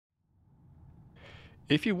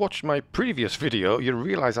If you watched my previous video, you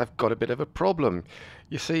realise I've got a bit of a problem.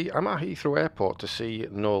 You see, I'm at Heathrow Airport to see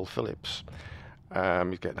Noel Phillips.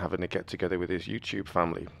 He's having a get-together with his YouTube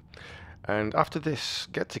family. And after this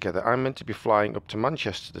get-together, I'm meant to be flying up to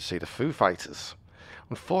Manchester to see the Foo Fighters.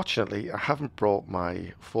 Unfortunately, I haven't brought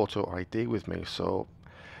my photo ID with me, so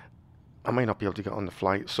I may not be able to get on the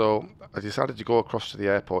flight. So I decided to go across to the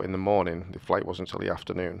airport in the morning. The flight wasn't until the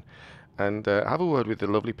afternoon. And have a word with the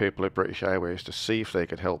lovely people at British Airways to see if they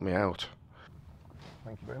could help me out.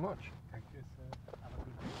 Thank you very much. Thank you, sir. Have a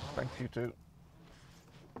good day. Thanks, you too.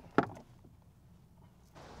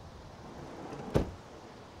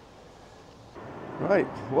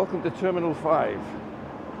 Right, welcome to Terminal 5.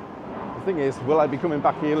 The thing is, will I be coming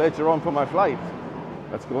back here later on for my flight?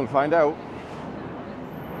 Let's go and find out.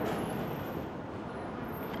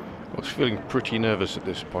 I was feeling pretty nervous at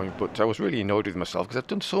this point, but I was really annoyed with myself because I've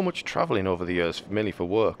done so much travelling over the years, mainly for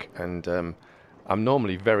work, and I'm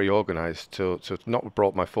normally very organised. To not have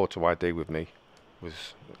brought my photo ID with me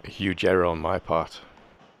was a huge error on my part.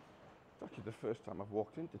 It's actually the first time I've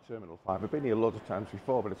walked into Terminal 5. I've been here loads of times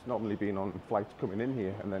before, but it's normally been on flights coming in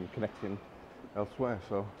here and then connecting elsewhere,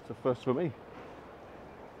 so it's a first for me.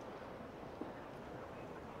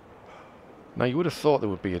 Now, you would have thought there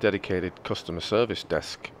would be a dedicated customer service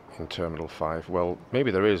desk in Terminal 5. Well,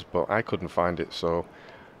 maybe there is, but I couldn't find it, so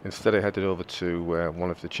instead I headed over to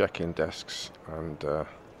one of the check-in desks and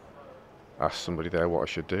asked somebody there what I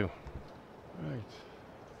should do. Right.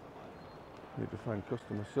 Need to find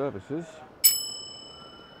customer services.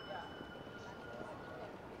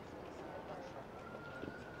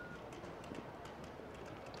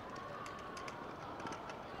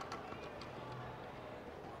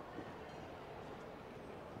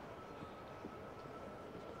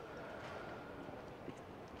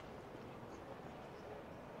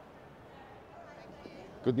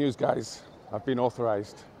 Good news, guys. I've been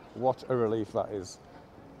authorised. What a relief that is.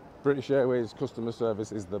 British Airways customer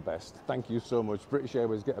service is the best. Thank you so much. British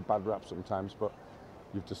Airways get a bad rap sometimes, but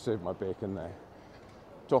you've just saved my bacon there.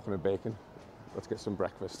 Talking of bacon, let's get some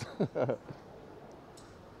breakfast.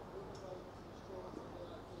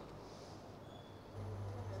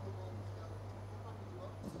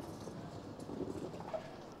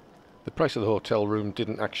 The price of the hotel room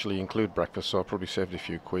didn't actually include breakfast, so I probably saved a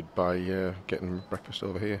few quid by getting breakfast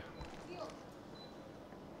over here.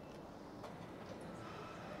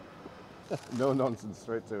 No nonsense,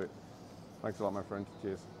 straight to it. Thanks a lot, my friend.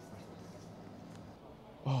 Cheers.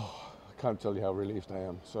 Oh, I can't tell you how relieved I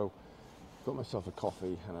am. So, got myself a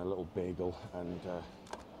coffee and a little bagel, and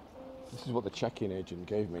this is what the check-in agent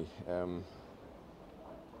gave me.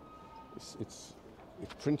 It's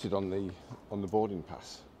printed on the boarding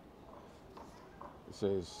pass. It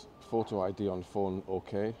says photo ID on phone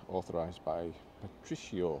OK, authorised by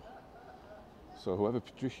Patricio. So whoever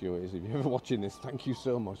Patricio is, if you're ever watching this, thank you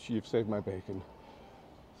so much. You've saved my bacon.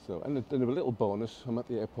 So, and a little bonus, I'm at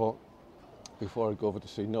the airport before I go over to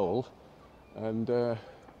see Noel, and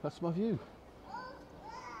that's my view.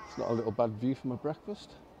 It's not a little bad view for my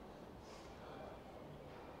breakfast.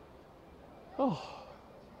 Oh.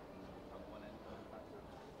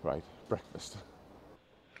 Right, breakfast.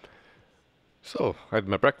 So, I had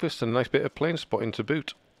my breakfast and a nice bit of plane spotting to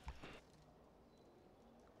boot.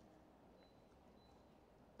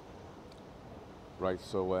 Right,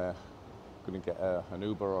 so we're going to get an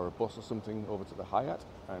Uber or a bus or something over to the Hyatt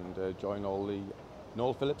and join all the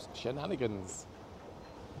Noel Phillips shenanigans.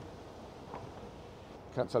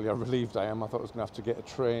 Can't tell you how relieved I am. I thought I was going to have to get a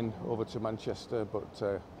train over to Manchester,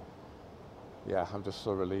 but yeah, I'm just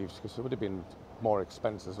so relieved because it would have been more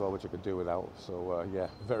expensive as well, which I could do without. So yeah,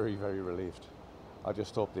 very, very relieved. I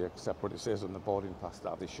just hope they accept what it says on the boarding pass,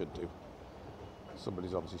 that they should do.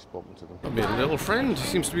 Somebody's obviously spoken to them. My little friend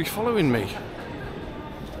seems to be following me.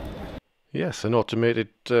 Yes, an automated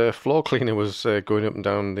floor cleaner was going up and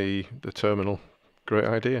down the terminal. Great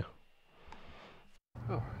idea.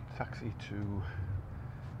 Oh, taxi to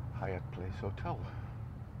Hyatt Place Hotel.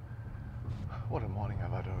 What a morning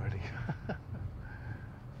I've had already.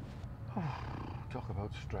 Oh, talk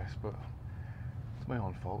about stress, but it's my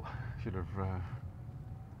own fault. Should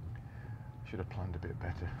have planned a bit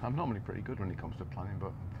better. I'm normally pretty good when it comes to planning,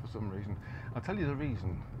 but for some reason, I'll tell you the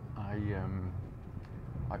reason. I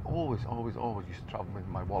always used to travel with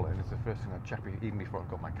my wallet, and it's the first thing I'd check even before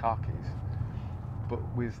I got my car keys. But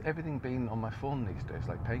with everything being on my phone these days,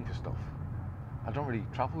 like paying for stuff, I don't really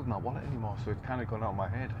travel with my wallet anymore, so it's kind of gone out of my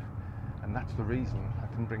head. And that's the reason I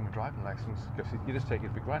didn't bring my driving license, because you just take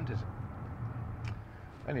it for granted.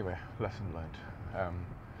 Anyway, lesson learned.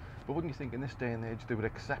 But wouldn't you think in this day and age they would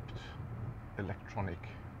accept electronic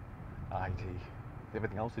ID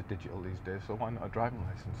everything else is digital these days, so why not a driving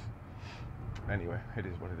license? Anyway, it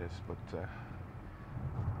is what it is, but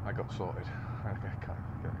I got sorted. I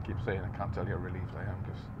keep saying I can't tell you how relieved I am,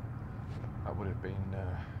 because that would have been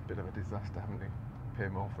a bit of a disaster having to pay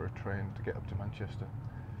more for a train to get up to Manchester.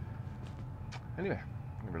 Anyway,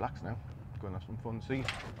 I'm going to relax now, go and have some fun, see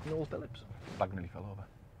Noel Phillips. Bag nearly fell over.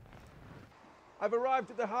 I've arrived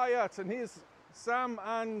at the Hyatt, and here's Sam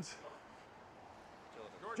and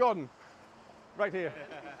Jordan, right here.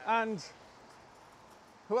 And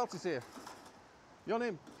who else is here? Your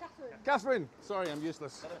name? Catherine. Catherine. Sorry, I'm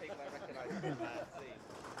useless.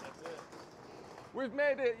 We've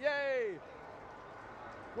made it! Yay!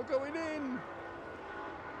 We're going in.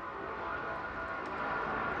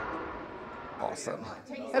 Awesome.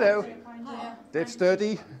 Hello. Hi. Dave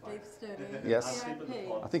Sturdy. Dave Sturdy. Yes.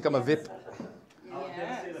 VIP. I think I'm a VIP.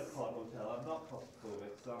 Yes.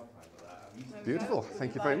 Beautiful.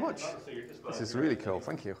 Thank you very much. This is really cool.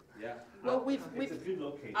 Thank you. Well,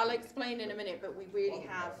 I'll explain in a minute, but we really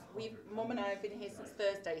have. Mum and I have been here since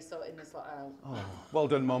Thursday sorting this lot out. Oh, well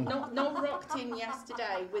done, Mum. No rocked in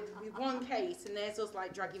yesterday with one case, and there's us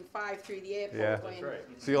like dragging 5 through the airport. Yeah. Going,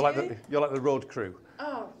 So you're like the road crew.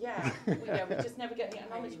 Oh yeah, we just never get the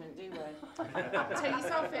acknowledgement, do we? Take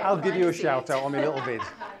yourself in. I'll give you a shout out on my little bid.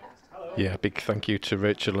 Yeah, big thank you to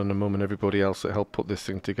Rachel and her mum and everybody else that helped put this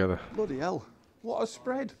thing together. Bloody hell, what a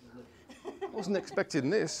spread. Wasn't expecting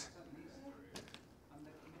this.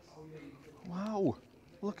 Wow,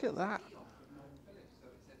 look at that.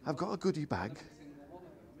 I've got a goodie bag.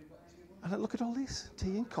 And look at all this,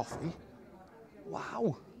 tea and coffee.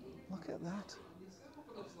 Wow, look at that.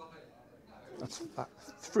 That's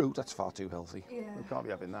fruit, that's far too healthy. Yeah. We can't be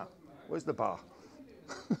having that. Where's the bar?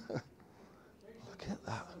 Look at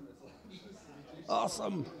that.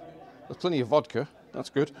 Awesome. There's plenty of vodka. That's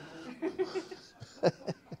good.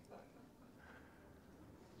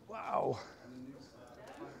 Wow.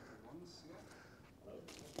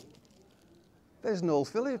 There's Noel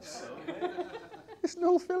Phillips. It's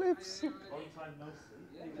Noel Phillips.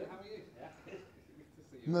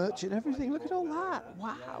 Merch and everything. Look at all that. Wow.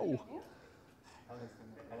 How long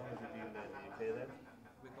have you been in the UK then?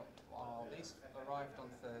 These arrived on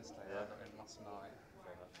Thursday. I got in last night.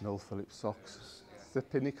 Noel Phillips socks. It's the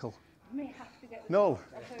pinnacle. Noel,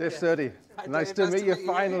 Dave Sturdy. Hi, Nice Dave, to meet you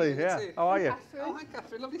finally. You Yeah. too. How are you? Oh, hi,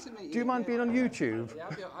 Catherine. Lovely to meet you. Do you mind being on YouTube? Yeah,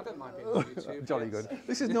 I don't mind being on YouTube. Jolly yes. good.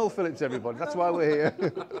 This is Noel Phillips, everybody. That's why we're here.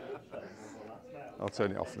 I'll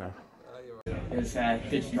turn it off now. Because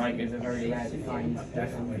good strikers are very rare to find,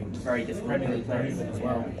 very difficult to play as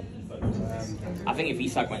well. I think if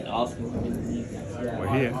Isak went to Arsenal, We're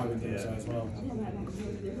here.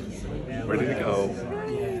 Ready to go.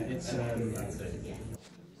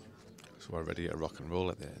 So we're ready to rock and roll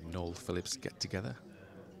at the Noel Phillips get together.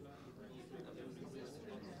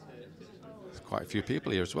 There's quite a few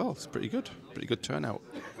people here as well. It's pretty good turnout.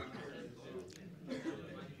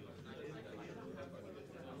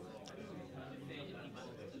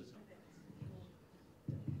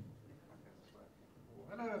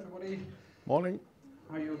 Hello, everybody. Morning.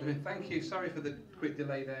 How are you all doing? Thank you. Sorry for the quick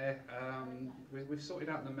delay there. We've sorted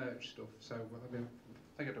out the merch stuff, so I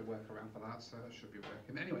figured I'd work around for that, so that should be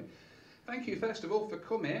working. Anyway, thank you first of all for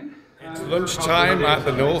coming. It's lunchtime at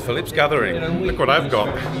the Noel Phillips gathering. Look what I've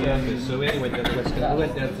got.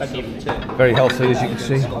 Very healthy, as you can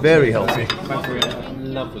see. Very healthy.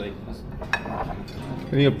 lovely.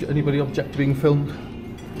 Anybody object to being filmed?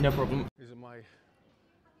 No problem. These are my...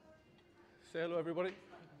 Say hello, everybody.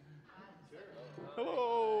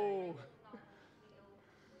 Hello.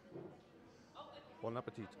 Bon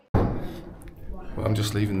appetit. Well, I'm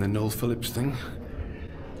just leaving the Noel Phillips thing.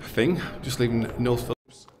 Just leaving Noel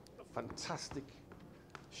Phillips. Fantastic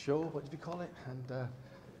show, what did you call it? And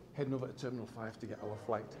heading over to Terminal 5 to get our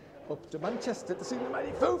flight up to Manchester to see the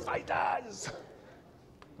mighty Foo Fighters.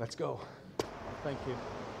 Let's go. Thank you.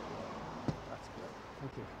 That's great.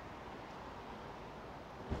 Thank you.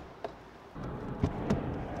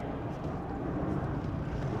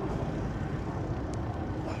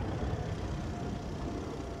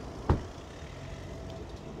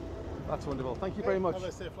 That's wonderful. Thank you very much. Have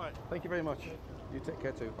a safe flight. Thank you very much. You take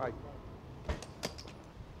care too. Bye.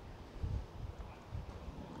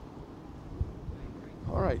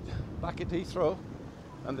 All right, back at Heathrow,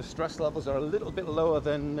 and the stress levels are a little bit lower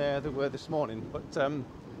than they were this morning, but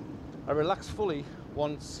I relax fully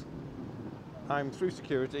once I'm through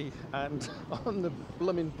security and on the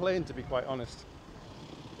blooming plane, to be quite honest.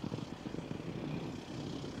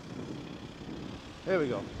 Here we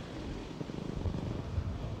go.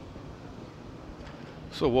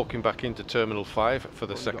 So walking back into Terminal 5 for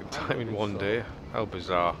the second time in one day. How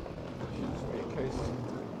bizarre.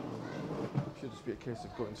 should just be a case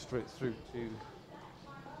of going straight through to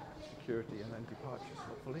security and then departures,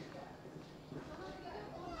 hopefully.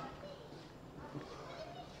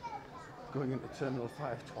 Going into Terminal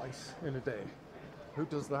 5 twice in a day. Who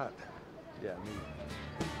does that? Yeah, me.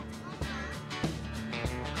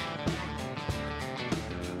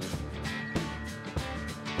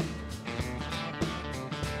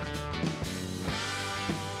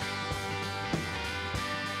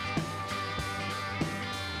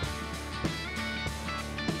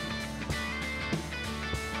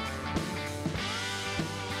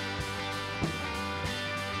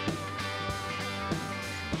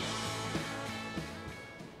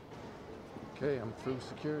 Okay, I'm through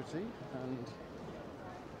security, and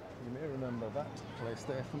you may remember that place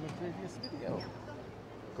there from the previous video.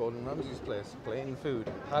 Gordon Ramsay's place, plain food.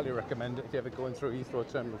 Highly recommend it if you're ever going through Heathrow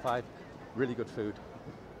Terminal 5. Really good food.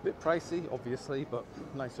 Bit pricey, obviously, but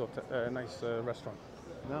nice restaurant.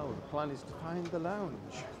 Now the plan is to find the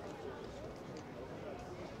lounge.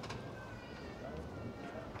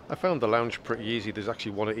 I found the lounge pretty easy. There's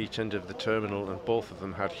actually one at each end of the terminal, and both of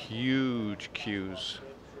them had huge queues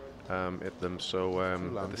at them. So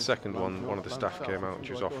the second one of the staff came out and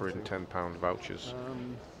she was offering £10 vouchers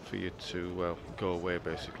for you to go away,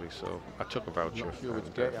 basically. So I took a voucher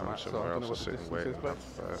and found somewhere else to sit and wait and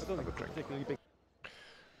have a drink.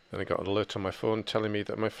 Then I got an alert on my phone telling me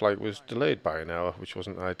that my flight was delayed by an hour, which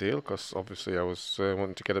wasn't ideal because obviously I was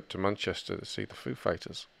wanting to get up to Manchester to see the Foo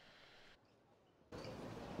Fighters.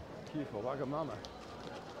 Queue for Wagamama.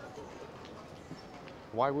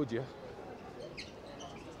 Why would you?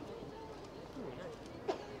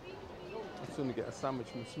 I'd sooner get a sandwich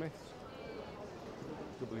from Smith's.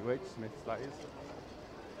 WH Smith's, that is.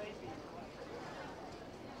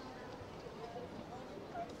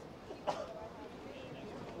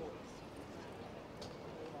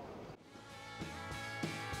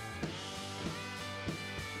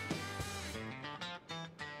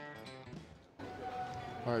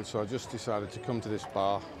 Alright, so I just decided to come to this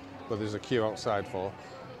bar where there's a queue outside for,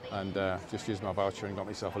 and just used my voucher and got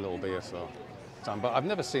myself a little beer. So, but I've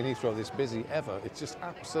never seen Heathrow this busy ever. It's just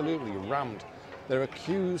absolutely rammed. There are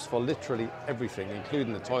queues for literally everything,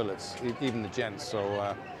 including the toilets, even the gents.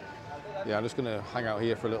 So yeah, I'm just going to hang out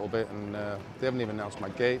here for a little bit, and they haven't even announced my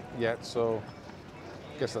gate yet, so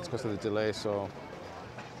I guess that's because of the delay. So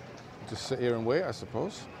just sit here and wait, I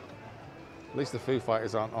suppose. At least the Foo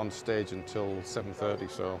Fighters aren't on stage until 7:30,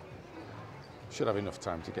 so should have enough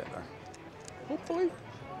time to get there. Hopefully.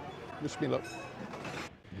 Wish me luck.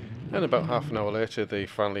 And about half an hour later they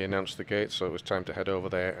finally announced the gate, so it was time to head over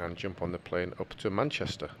there and jump on the plane up to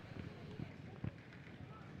Manchester.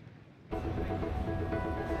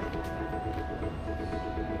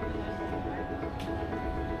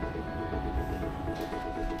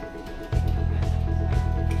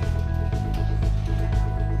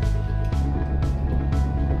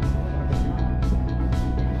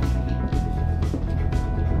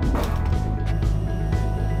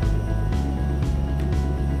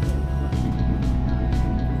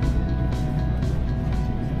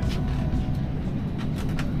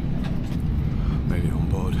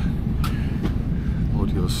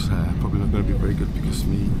 Probably not going to be very good because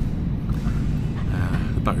the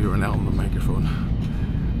battery ran out on the microphone.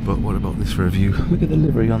 But what about this for a view? Look at the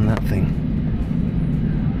livery on that thing.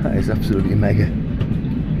 That is absolutely mega.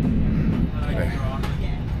 Anyway,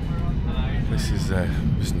 this is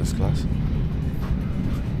business class.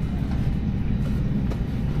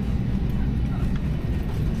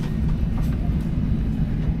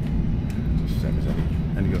 Just same as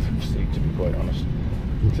any other seat, to be quite honest.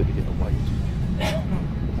 Except you get a white.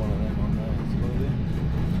 One of them on there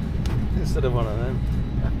instead of one of them.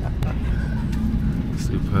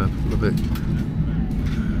 Superb, love it.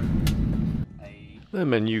 The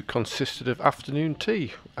menu consisted of afternoon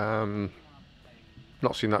tea.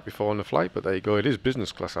 Not seen that before on the flight, but there you go. It is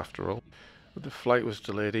business class after all. But the flight was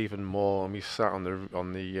delayed even more, and we sat on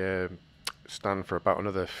the stand for about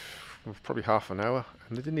another probably half an hour,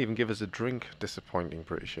 and they didn't even give us a drink. Disappointing,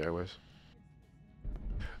 British Airways.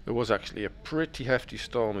 There was actually a pretty hefty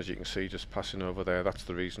storm, as you can see, just passing over there. That's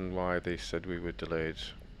the reason why they said we were delayed.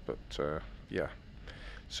 But yeah,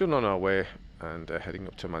 soon on our way and heading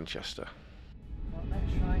up to Manchester.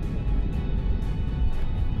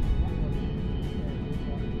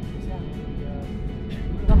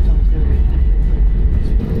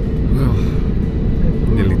 Well,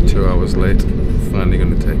 nearly 2 hours late, finally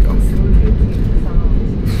going to take off.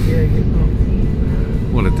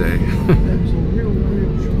 What a day.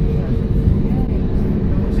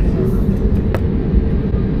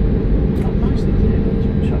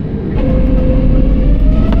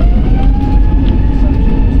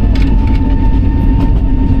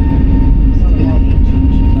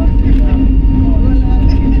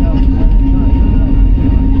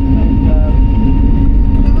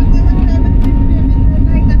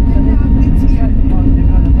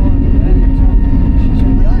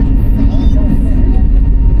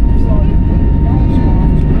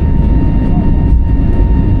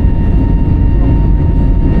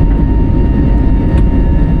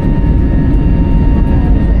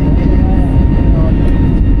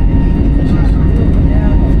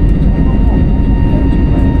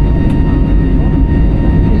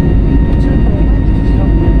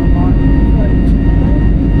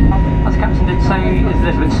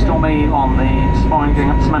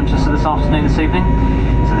 doing this evening.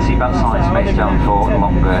 So the seatbelt sign is makes down for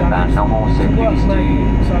longer than normal, so please do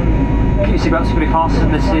keep your seatbelt securely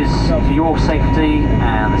fastened. This is for your safety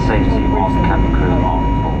and the safety of the cabin crew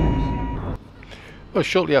on board. Well,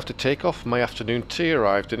 shortly after takeoff, my afternoon tea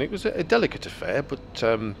arrived, and it was a delicate affair, but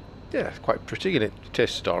yeah, quite pretty, and it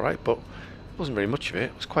tasted alright, but it wasn't very much of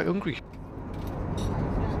it. I was quite hungry.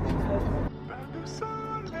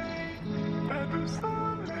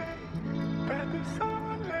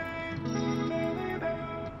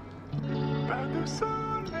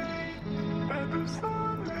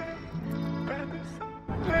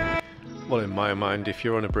 Well, in my mind, if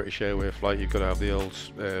you're on a British Airways flight, you've got to have the old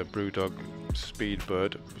Brewdog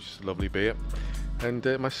Speedbird, which is a lovely beer. And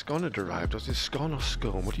my scone had arrived. Was it scone or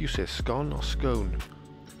scone? What do you say, scone or scone?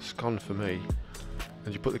 Scone for me.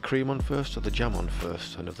 And you put the cream on first or the jam on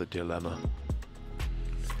first? Another dilemma.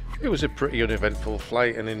 It was a pretty uneventful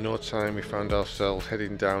flight, and in no time we found ourselves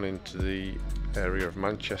heading down into the area of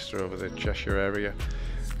Manchester, over the Cheshire area.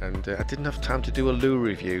 And I didn't have time to do a loo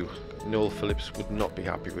review. Noel Phillips would not be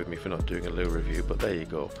happy with me for not doing a loo review, but there you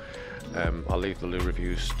go. I'll leave the loo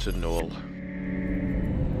reviews to Noel.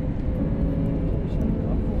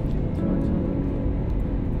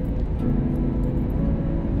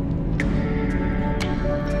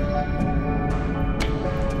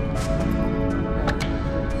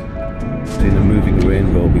 Seen a moving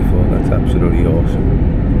rainbow before, that's absolutely awesome.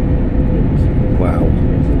 Wow.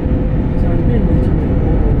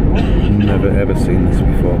 Never ever seen this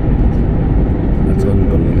before. That's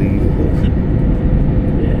unbelievable.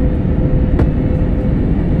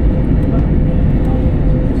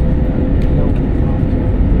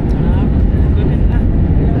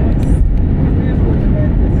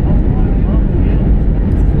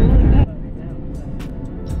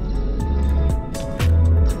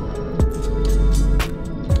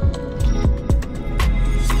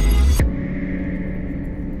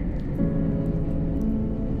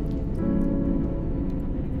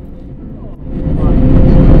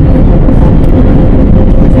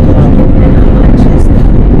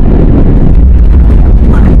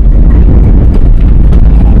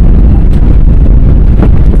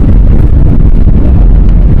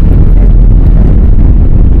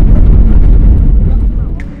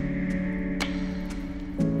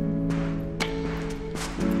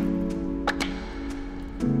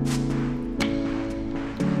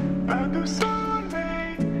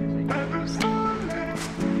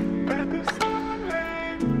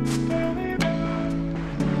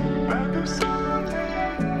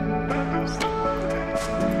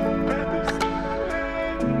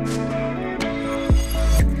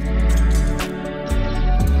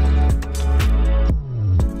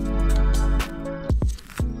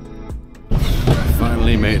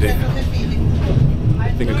 Made it.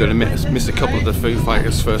 I think I'm going to miss a couple of the Foo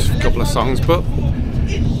Fighters' first couple of songs, but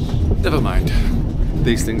never mind.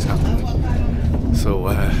 These things happen. So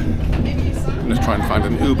I'm going to try and find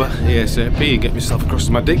an Uber ASAP and get myself across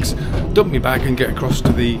to my digs, dump my bag and get across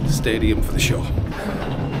to the stadium for the show.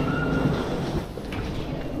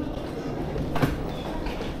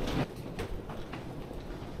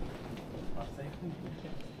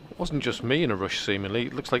 It wasn't just me in a rush, seemingly.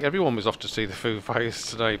 It looks like everyone was off to see the Foo Fighters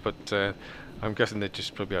today, but I'm guessing they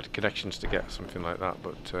just probably had connections to get something like that,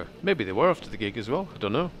 but maybe they were off to the gig as well, I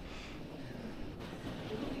don't know.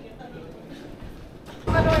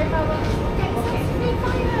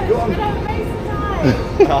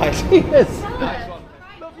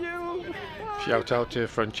 Shout out to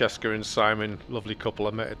Francesca and Simon, lovely couple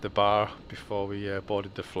I met at the bar before we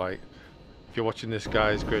boarded the flight. If you're watching this,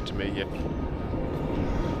 guys, great to meet you.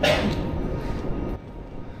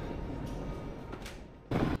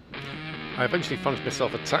 I eventually found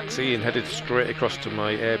myself a taxi and headed straight across to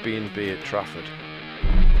my Airbnb at Trafford.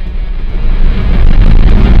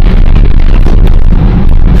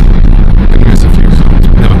 Here's a few songs,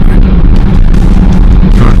 never mind.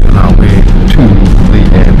 Currently on our way to the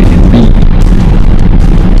Airbnb.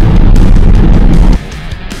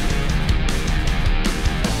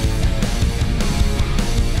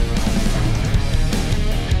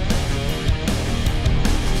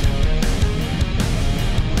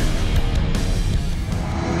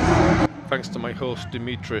 Thanks to my host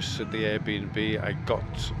Dimitris at the Airbnb, I got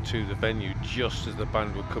to the venue just as the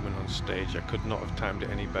band were coming on stage. I could not have timed it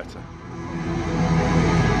any better.